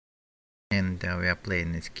And we are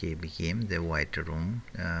playing escape game, the White Room,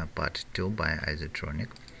 part 2 by IsoTronic.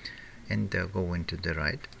 And go into the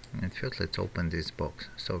right. And first let's open this box.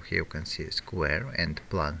 So here you can see a square and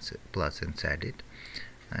plus inside it.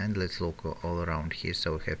 And let's look all around here.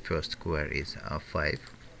 So we have first square is 5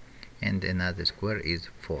 and another square is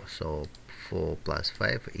 4. So 4 plus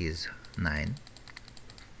 5 is 9.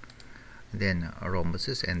 Then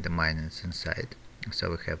rhombuses and the minus inside. So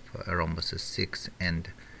we have rhombuses 6 and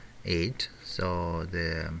 8. So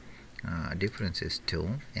the difference is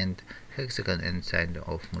 2, and hexagon inside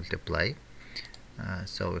of multiply.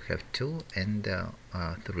 So we have 2 and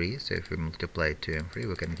 3. So if we multiply 2 and 3,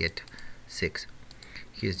 we can get 6.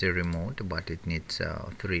 Here's the remote, but it needs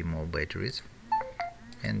 3 more batteries.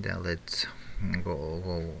 And let's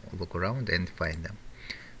go look around and find them.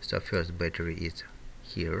 So first battery is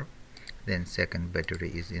here, then second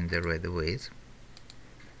battery is in the red vase.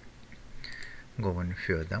 Going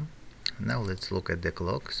further, now let's look at the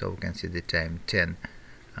clock. So we can see the time 10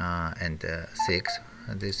 and 6.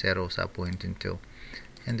 These arrows are pointing to,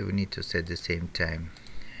 and we need to set the same time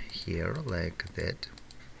here like that,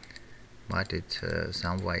 but it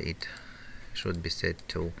somewhere it should be set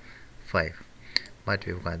to 5. But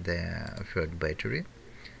we've got the third battery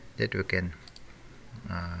that we can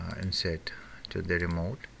insert to the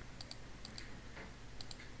remote.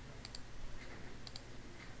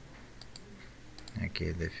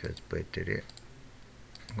 Okay, the first battery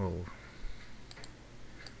go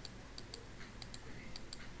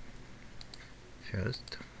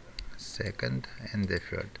first, second and the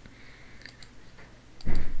third.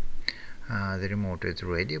 The remote is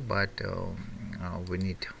ready, but we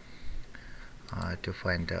need to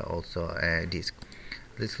find also a disk.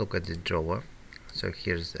 Let's look at the drawer. So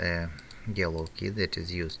here's a yellow key that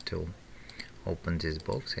is used to open this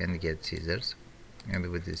box and get scissors,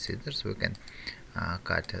 and with the scissors we can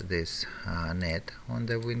cut this net on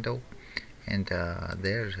the window, and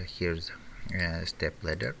here's a step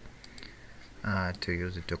ladder to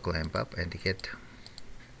use it to climb up and get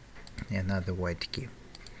another white key.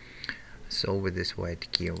 So with this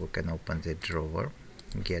white key we can open the drawer,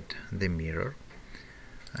 get the mirror,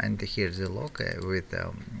 and here's the lock with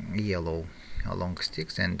yellow long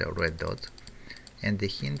sticks and red dots. And the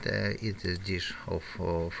hint is this dish of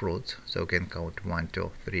fruits. So you can count 1,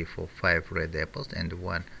 2, 3, 4, 5 red apples and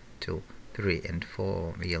 1, 2, 3 and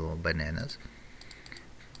 4 yellow bananas,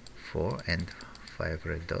 4 and 5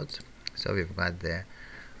 red dots. So we've got the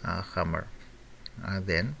hammer.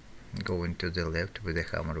 Then going to the left with the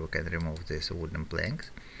hammer we can remove these wooden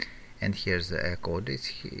planks, and here's a code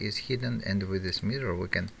is hidden, and with this mirror we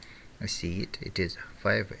can see it. It is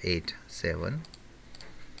 587.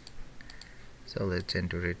 So let's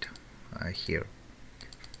enter it here,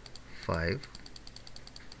 5,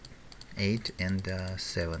 8 and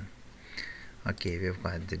 7. Okay, we've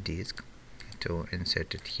got the disk to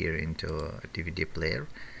insert it here into a DVD player,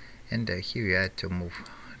 and here we are to move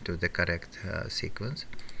to the correct sequence.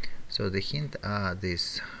 So the hint are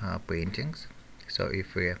these paintings. So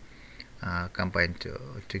if we combine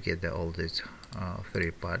together all these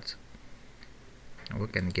 3 parts, we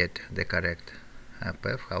can get the correct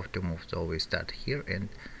path how to move. So we start here and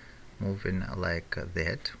moving like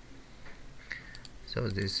that. So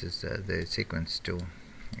this is the sequence to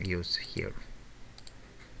use here.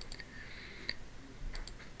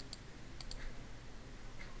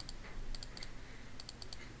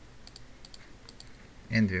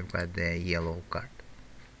 And we've got the yellow card.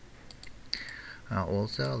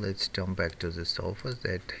 Also, let's turn back to the sofa.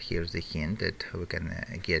 That here's the hint that we can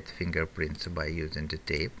get fingerprints by using the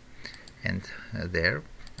tape, and there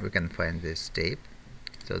we can find this tape.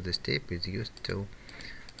 So this tape is used to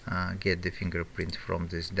get the fingerprint from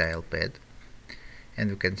this dial pad, and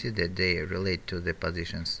we can see that they relate to the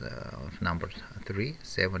positions of numbers 3,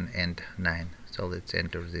 7 and 9. So let's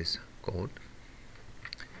enter this code,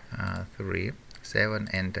 3, 7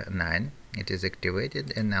 and 9. It is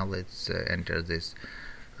activated, and now let's enter this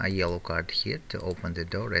yellow card here to open the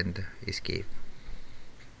door and escape.